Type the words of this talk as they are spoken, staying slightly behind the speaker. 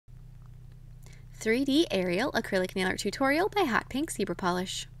3D Ariel Acrylic Nail Art Tutorial by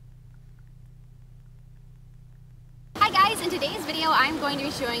Hotpinkzebrapolish. Hi guys, in today's video I'm going to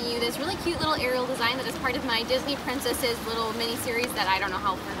be showing you this really cute little Ariel design that is part of my Disney Princesses little mini series that I don't know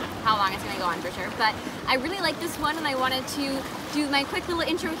how long it's going to go on for sure, but I really like this one and I wanted to do my quick little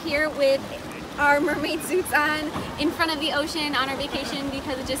intro here with our mermaid suits on in front of the ocean on our vacation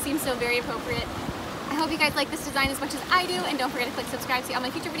because it just seems so very appropriate. I hope you guys like this design as much as I do, and don't forget to click subscribe to see all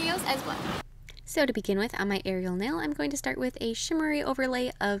my future videos as well. So to begin with, on my Ariel nail, I'm going to start with a shimmery overlay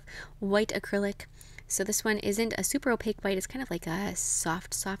of white acrylic. So this one isn't a super opaque white, it's kind of like a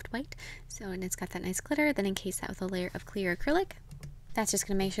soft white. So, and it's got that nice glitter, then encase that with a layer of clear acrylic. That's just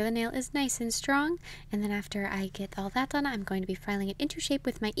going to make sure the nail is nice and strong. And then after I get all that done, I'm going to be filing it into shape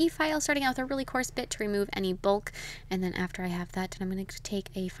with my E-file, starting out with a really coarse bit to remove any bulk. And then after I have that done, I'm going to take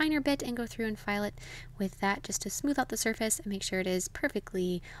a finer bit and go through and file it with that just to smooth out the surface and make sure it is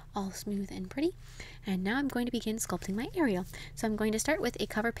perfectly all smooth and pretty. And now I'm going to begin sculpting my Ariel. So I'm going to start with a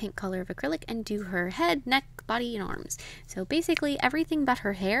cover pink color of acrylic and do her head, neck, body, and arms. So basically everything but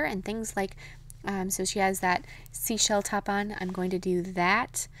her hair and things like so she has that seashell top on. I'm going to do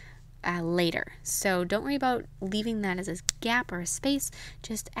that later. So don't worry about leaving that as a gap or a space.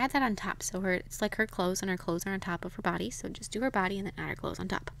 Just add that on top. So it's like her clothes, and her clothes are on top of her body. So just do her body and then add her clothes on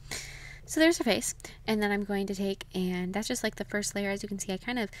top. So there's her face. And then I'm going to take, and that's just like the first layer. As you can see, I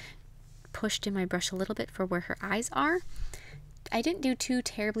kind of pushed in my brush a little bit for where her eyes are. I didn't do too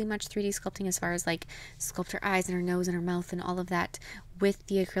terribly much 3D sculpting as far as like sculpt her eyes and her nose and her mouth and all of that with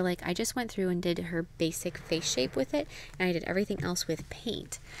the acrylic. I just went through and did her basic face shape with it, and I did everything else with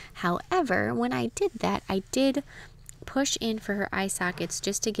paint. However, when I did that, I did push in for her eye sockets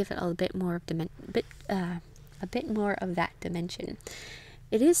just to give it a bit more of that dimension.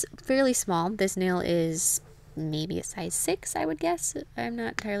 It is fairly small. This nail is maybe a size 6, I would guess. I'm not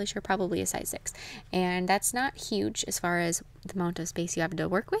entirely sure, probably a size 6. And that's not huge as far as the amount of space you have to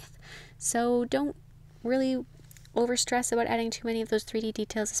work with. So don't really overstress about adding too many of those 3D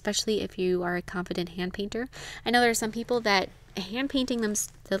details, especially if you are a confident hand painter. I know there are some people that hand painting them,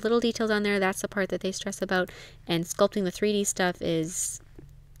 the little details on there, that's the part that they stress about, and sculpting the 3D stuff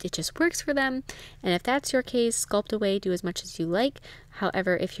it just works for them. And if that's your case, sculpt away, do as much as you like.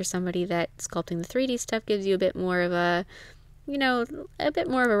 However, if you're somebody that sculpting the 3D stuff gives you a bit more of a, a bit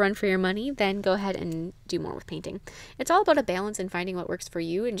more of a run for your money, then go ahead and do more with painting. It's all about a balance and finding what works for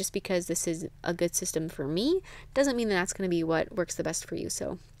you, and just because this is a good system for me doesn't mean that that's going to be what works the best for you.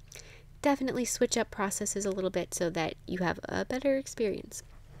 So definitely switch up processes a little bit so that you have a better experience.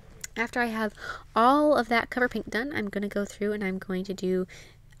 After I have all of that cover paint done, I'm going to go through and I'm going to do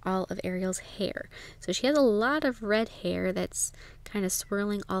all of Ariel's hair. So she has a lot of red hair that's kind of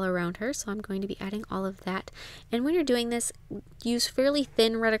swirling all around her, so I'm going to be adding all of that. And when you're doing this, use fairly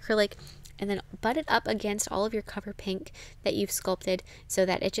thin red acrylic and then butt it up against all of your cover pink that you've sculpted so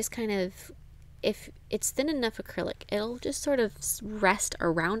that it just kind of, if it's thin enough acrylic, it'll just sort of rest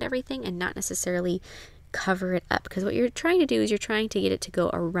around everything and not necessarily cover it up, because what you're trying to do is you're trying to get it to go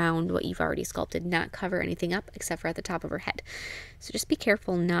around what you've already sculpted, not cover anything up except for at the top of her head. So just be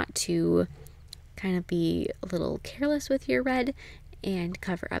careful not to kind of be a little careless with your red and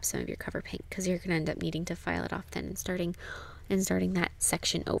cover up some of your cover paint, because you're going to end up needing to file it off then and starting that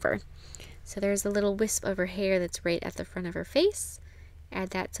section over. So there's a little wisp of her hair that's right at the front of her face. Add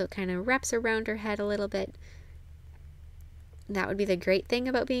that so it kind of wraps around her head a little bit. That would be the great thing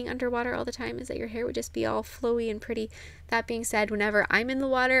about being underwater all the time, is that your hair would just be all flowy and pretty. That being said, whenever I'm in the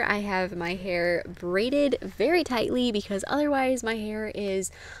water, I have my hair braided very tightly, because otherwise my hair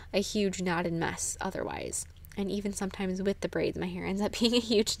is a huge knotted mess otherwise. And even sometimes with the braids, my hair ends up being a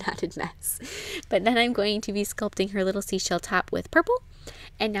huge knotted mess. But then I'm going to be sculpting her little seashell top with purple.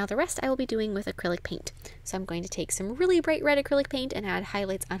 And now the rest I will be doing with acrylic paint. So I'm going to take some really bright red acrylic paint and add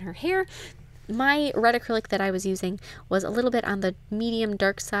highlights on her hair. My red acrylic that I was using was a little bit on the medium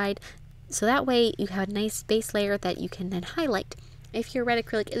dark side, so that way you have a nice base layer that you can then highlight. If your red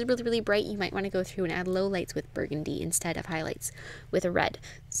acrylic is really bright, you might want to go through and add low lights with burgundy instead of highlights with a red.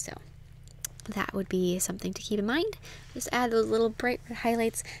 So that would be something to keep in mind. Just add those little bright red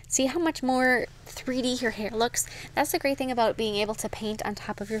highlights. See how much more 3D your hair looks? That's the great thing about being able to paint on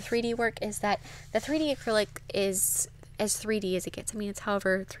top of your 3D work, is that the 3D acrylic is as 3D as it gets. I mean, it's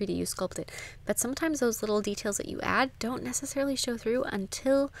however 3D you sculpt it. But sometimes those little details that you add don't necessarily show through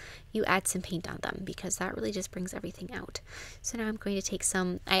until you add some paint on them, because that really just brings everything out. So now I'm going to take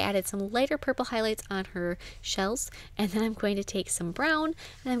I added some lighter purple highlights on her shells, and then I'm going to take some brown,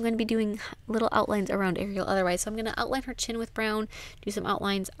 and I'm going to be doing little outlines around Ariel otherwise. So I'm going to outline her chin with brown, do some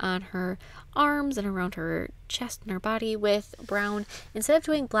outlines on her arms and around her chest and her body with brown. Instead of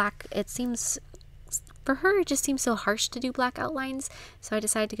doing black, it seems for her, it just seems so harsh to do black outlines, so I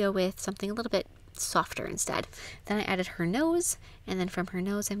decided to go with something a little bit softer instead. Then I added her nose, and then from her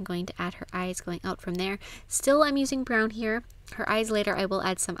nose I'm going to add her eyes going out from there. Still, I'm using brown here. Her eyes later, I will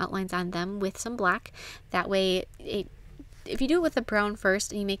add some outlines on them with some black. That way, if you do it with the brown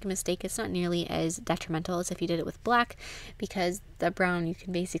first and you make a mistake, it's not nearly as detrimental as if you did it with black, because the brown you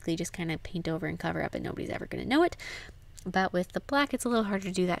can basically just kind of paint over and cover up and nobody's ever going to know it. But with the black, it's a little harder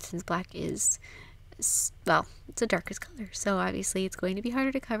to do that since black is, well, it's a darkest color, so obviously it's going to be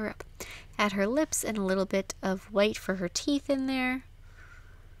harder to cover up. Add her lips and a little bit of white for her teeth in there.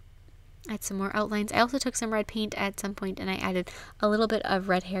 Add some more outlines. I also took some red paint at some point and I added a little bit of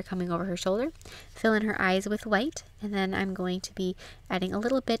red hair coming over her shoulder. Fill in her eyes with white, and then I'm going to be adding a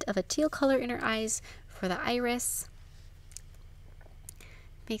little bit of a teal color in her eyes for the iris.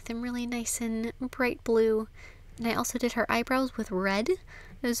 Make them really nice and bright blue. And I also did her eyebrows with red. It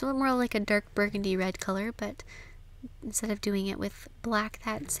was more like a dark burgundy red color, but instead of doing it with black,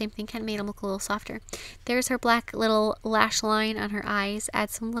 that same thing kind of made them look a little softer. There's her black little lash line on her eyes. Add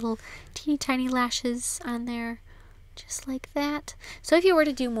some little teeny tiny lashes on there, just like that. So if you were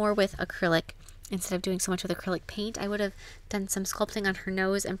to do more with acrylic, instead of doing so much with acrylic paint, I would have done some sculpting on her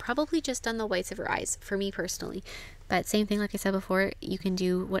nose and probably just done the whites of her eyes, for me personally. But same thing, like I said before, you can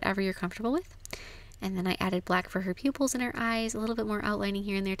do whatever you're comfortable with. And then I added black for her pupils and her eyes, a little bit more outlining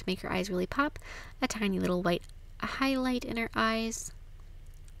here and there to make her eyes really pop, a tiny little white highlight in her eyes,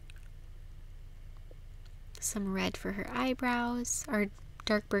 some red for her eyebrows, or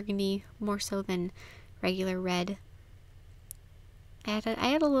dark burgundy more so than regular red. I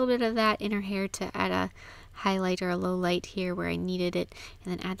added a little bit of that in her hair to add a highlight or a low light here where I needed it,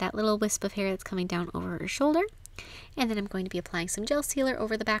 and then add that little wisp of hair that's coming down over her shoulder. And then I'm going to be applying some gel sealer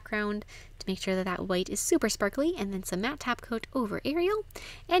over the background to make sure that that white is super sparkly, and then some matte top coat over Ariel.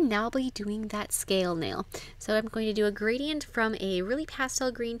 And now I'll be doing that scale nail. So I'm going to do a gradient from a really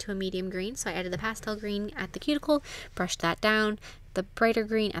pastel green to a medium green. So I added the pastel green at the cuticle, brushed that down, the brighter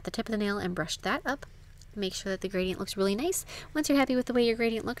green at the tip of the nail, and brushed that up. Make sure that the gradient looks really nice. Once you're happy with the way your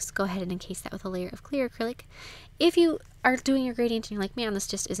gradient looks, go ahead and encase that with a layer of clear acrylic. If you are doing your gradient and you're like, man, this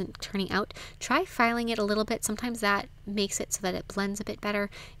just isn't turning out, try filing it a little bit. Sometimes that makes it so that it blends a bit better.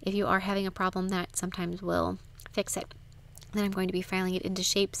 If you are having a problem, that sometimes will fix it. Then I'm going to be filing it into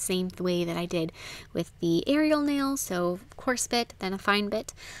shape, same way that I did with the Ariel nail. So coarse bit, then a fine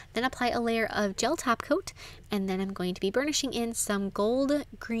bit, then apply a layer of gel top coat, and then I'm going to be burnishing in some gold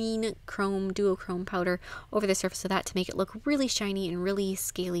green chrome duochrome powder over the surface of that to make it look really shiny and really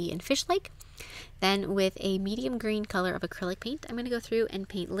scaly and fish-like. Then with a medium green color of acrylic paint, I'm going to go through and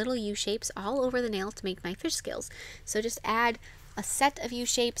paint little U shapes all over the nail to make my fish scales. So just add a set of U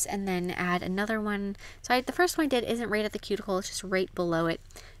shapes and then add another one. So the first one I did isn't right at the cuticle, it's just right below it,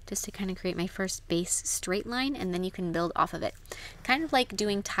 just to kind of create my first base straight line, and then you can build off of it. Kind of like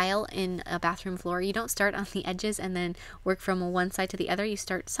doing tile in a bathroom floor. You don't start on the edges and then work from one side to the other. You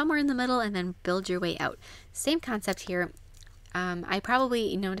start somewhere in the middle and then build your way out. Same concept here. I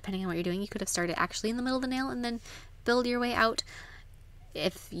probably, depending on what you're doing, you could have started actually in the middle of the nail and then build your way out,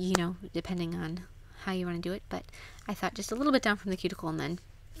 if, depending on how you want to do it. But I thought just a little bit down from the cuticle and then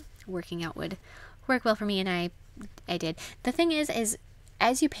working out would work well for me, and I did. The thing is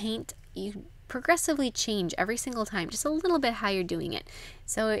as you paint, you progressively change every single time, just a little bit how you're doing it.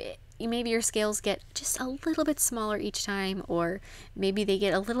 So maybe your scales get just a little bit smaller each time, or maybe they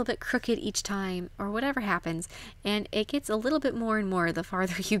get a little bit crooked each time, or whatever happens, and it gets a little bit more and more the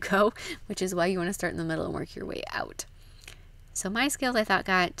farther you go, which is why you want to start in the middle and work your way out. So my scales, I thought,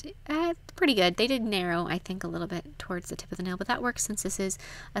 got pretty good. They did narrow, I think, a little bit towards the tip of the nail, but that works since this is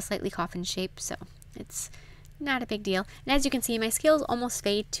a slightly coffin shape, so it's not a big deal. And as you can see, my scales almost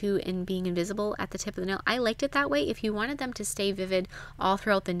fade to in being invisible at the tip of the nail. I liked it that way. If you wanted them to stay vivid all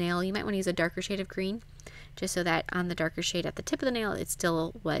throughout the nail, you might want to use a darker shade of green, just so that on the darker shade at the tip of the nail, it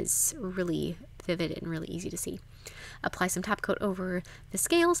still was really vivid and really easy to see. Apply some top coat over the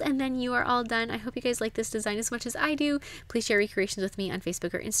scales, and then you are all done. I hope you guys like this design as much as I do. Please share recreations with me on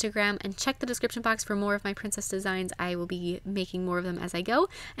Facebook or Instagram, and check the description box for more of my princess designs. I will be making more of them as I go,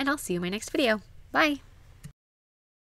 and I'll see you in my next video. Bye!